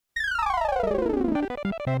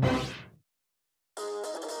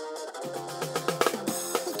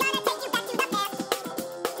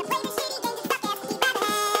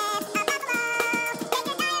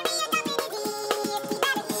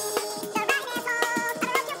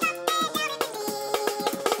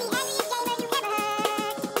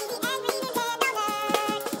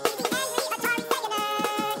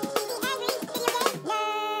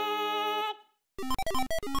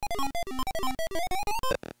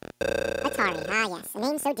Atari, ah yes, a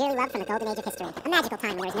name so dearly loved from the golden age of history. A magical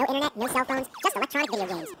time when there was no internet, no cell phones, just electronic video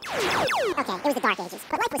games. Okay, it was the dark ages,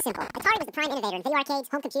 but life was simple. Atari was the prime innovator in video arcades,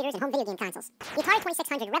 home computers, and home video game consoles. The Atari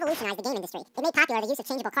 2600 revolutionized the game industry. It made popular the use of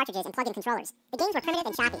changeable cartridges and plug-in controllers. The games were primitive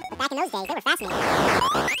and choppy, but back in those days, they were fascinating.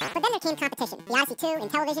 But then there came competition. The Odyssey 2,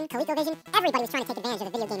 Intellivision, ColecoVision, everybody was trying to take advantage of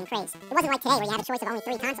the video gaming craze. It wasn't like today where you had a choice of only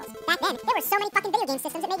 3 consoles. Back then, there were so many fucking video game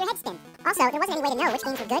systems that made your head spin. Also, there wasn't any way to know which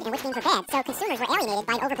games were good and which games were bad, so consumers were alienated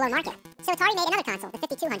by an overblown market. So Atari made another console, the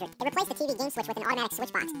 5200. It replaced the TV game switch with an automatic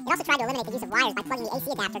switch box. It also tried to eliminate the use of wires by plugging the AC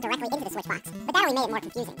adapter directly into the switch box. But that only made it more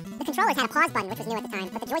confusing. The controllers had a pause button, which was new at the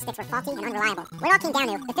time, but the joysticks were faulty and unreliable. What it all came down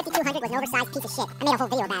to, the 5200 was an oversized piece of shit. I made a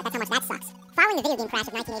whole video about it. That's how much that sucks. Following the video game crash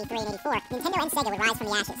of 1983 and 84, Nintendo and Sega would rise from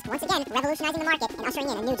the ashes, once again revolutionizing the market and ushering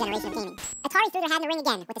in a new generation of gaming. Atari threw their hat in the ring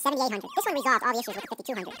again with the 7800. This one resolved all the issues with the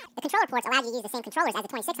 5200. The controller ports allowed you to use the same controllers as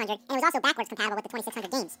the 2600, and it was also backwards compatible with the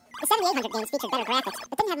 2600 games. The 7800 games featured better graphics,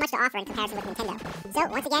 but didn't have much to offer in comparison with Nintendo. So,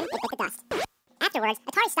 once again, it bit the dust. Afterwards,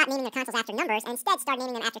 Atari stopped naming their consoles after numbers and instead started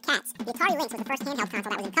naming them after cats. The Atari Lynx was the first handheld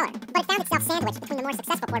console that was in color, but it found itself sandwiched between the more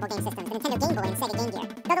successful portable game systems, the Nintendo Game Boy and Sega Game Gear.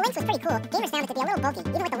 Though the Lynx was pretty cool, gamers found it to be a little bulky,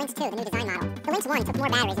 even with the Lynx 2, the new design model. The Lynx 1 took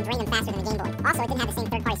more batteries and drained them faster than the Game Boy. Also, it didn't have the same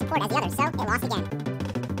third-party support as the others, so it lost again.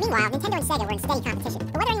 Meanwhile, Nintendo and Sega were in steady competition,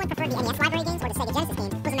 but whether anyone preferred the NES library games or the Sega Genesis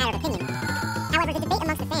games was a matter of opinion. However, the debate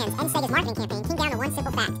amongst the fans and Sega's marketing campaign came down to one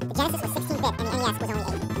simple fact. The Genesis was 16-bit and the NES was only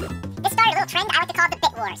 8. This started a little trend I like to call the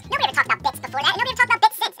Bit Wars. Nobody ever talked about bits before that, and nobody ever talked about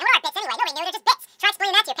bits since. And what are bits anyway? Nobody knew, they're just bits. Try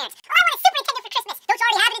explaining that to your parents. Oh, I want a Super Nintendo for Christmas. Don't you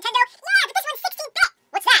already have a Nintendo? Yeah, but this one's 16-bit.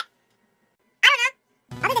 What's that? I don't know.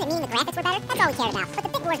 Other than it meaning the graphics were better, that's all we cared about. But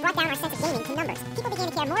the Bit Wars brought down our sense of gaming to numbers. People began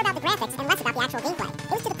to care more about the graphics and less about the actual gameplay.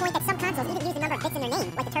 It was to the point that some consoles even used the number of bits in their name,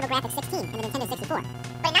 like the TurboGrafx 16 and the Nintendo 64.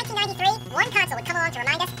 But in 1993, one console would come along to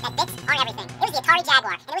remind us that bits aren't everything. It was the Atari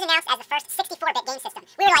Jaguar, and it was announced as the first 64-bit game system.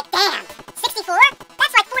 We were like, damn, 64?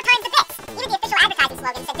 That's like 4 times the bits. Even the official advertising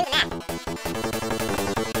slogan said do the math.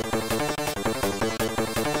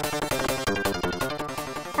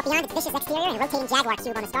 But beyond its vicious exterior and rotating Jaguar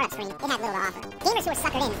cube on the startup screen, it had little to offer. Gamers who were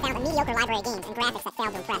suckered in found a mediocre library of games and graphics that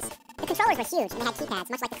failed to impress. The controllers were huge, and they had keypads,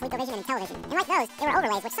 much like the ColecoVision and Intellivision. And like those, there were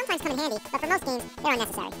overlays, which sometimes come in handy, but for most games, they're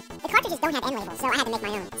unnecessary. The cartridges don't have end labels, so I had to make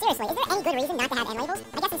my own. Seriously, is there any good reason not to have end labels?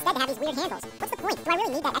 I guess instead to have these weird handles. What's the point? Do I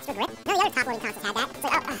really need that extra grip? None of the other top-loading consoles had that. It's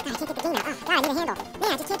like, oh, God, I can't get the game out. Oh, God, I need a handle. Man,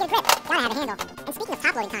 I just can't get a grip. Gotta have a handle. And speaking of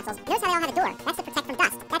top-loading consoles, notice how they all have a door. That's to protect from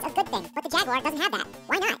dust. That's a good thing. But the Jaguar doesn't have that.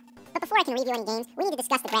 Why not? But before I can review any games, we need to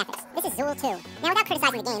discuss the graphics. This is Zool 2. Now, without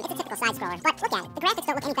criticizing the game, it's a typical side-scroller. But look at it. The graphics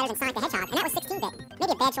don't look any better than Sonic the Hedgehog, and that was 16-bit.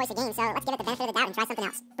 Maybe a bad choice of game, so let's give it the benefit of the doubt and try something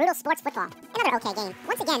else. Brutal Sports Football. Another okay game.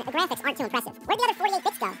 Once again, the graphics aren't too impressive. Where'd the other 48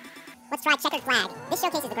 bits go? Let's try Checkered Flag. This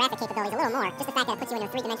showcases the graphic capabilities a little more, just the fact that it puts you in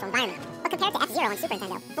a 3-dimensional environment. But compared to F-Zero on Super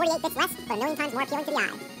Nintendo, 48 bits less, but a million times more appealing to the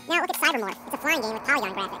eye. Now look at Cybermorph. It's a flying game with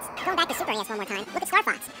polygon graphics. Going back to Super NES one more time, look at Star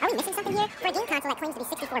Fox. Are we missing something here? For a game console that claims to be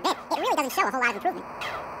 64-bit, it really doesn't show a whole lot of improvement.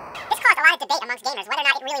 This caused a lot of debate amongst gamers whether or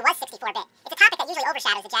not it really was 64-bit. It's a topic that usually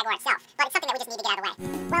overshadows the Jaguar itself, but it's something that we just need to get out of the way.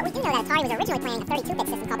 Well, we do know that Atari was originally planning a 32-bit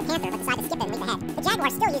system called the Panther, but decided to skip it and leap ahead. The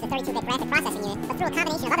Jaguar still used a 32-bit graphic processing unit, but through a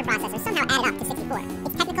combination of other processors somehow added up to 64.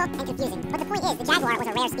 It's technical and confusing, but the point is the Jaguar was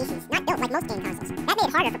a rare species, not built like most game consoles. That made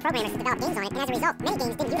it harder for programmers to develop games on it, and as a result, many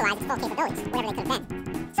games didn't utilize its full capabilities, whatever they could have been.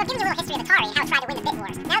 So I've given you a little history of Atari and how it tried to win the Bit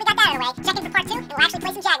Wars. Now we got that out of the way, check in for part 2, and we'll actually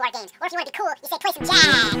play some Jaguar games. Or if you want to be cool, you say play some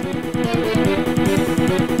Jag.